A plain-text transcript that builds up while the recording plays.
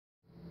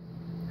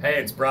Hey,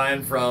 it's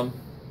Brian from,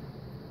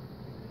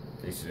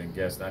 in case you didn't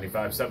guess,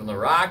 95.7 The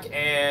Rock.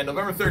 And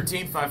November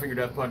 13th, Five Finger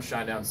Death Punch,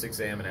 Shinedown, 6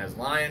 a.m. and As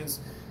Lions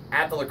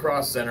at the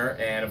Lacrosse Center.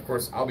 And, of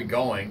course, I'll be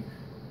going.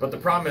 But the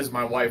problem is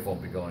my wife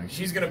won't be going.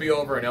 She's going to be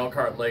over in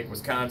Elkhart Lake,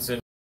 Wisconsin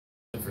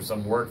for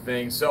some work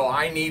thing. So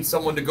I need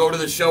someone to go to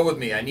the show with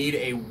me. I need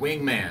a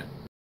wingman.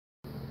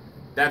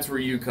 That's where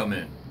you come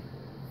in.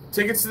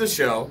 Tickets to the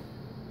show.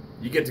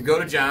 You get to go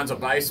to John's. I'll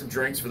buy you some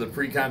drinks for the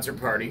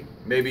pre-concert party.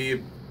 Maybe a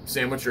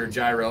sandwich or a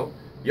gyro.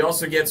 You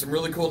also get some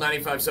really cool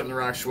 95.7 The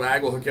Rock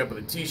swag. We'll hook you up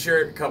with a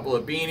t-shirt, a couple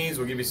of beanies.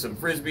 We'll give you some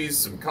Frisbees,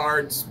 some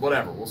cards,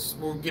 whatever.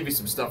 We'll give you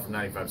some stuff from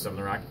 95.7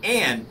 The Rock.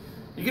 And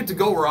you get to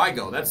go where I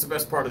go. That's the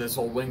best part of this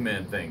whole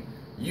wingman thing.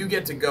 You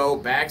get to go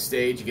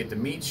backstage. You get to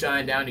meet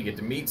Shinedown. You get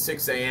to meet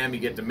 6 a.m.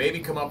 You get to maybe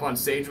come up on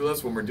stage with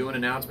us when we're doing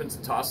announcements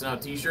and tossing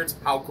out t-shirts.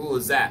 How cool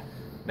is that?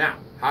 Now,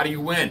 how do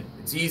you win?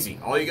 It's easy.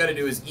 All you got to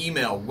do is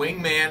email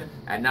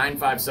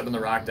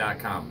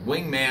wingman@957therock.com.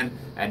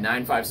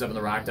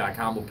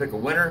 Wingman@957therock.com. We'll pick a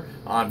winner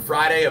on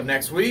Friday of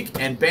next week,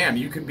 and bam,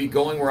 you could be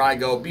going where I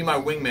go. Be my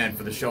wingman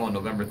for the show on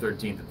November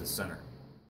 13th at the center.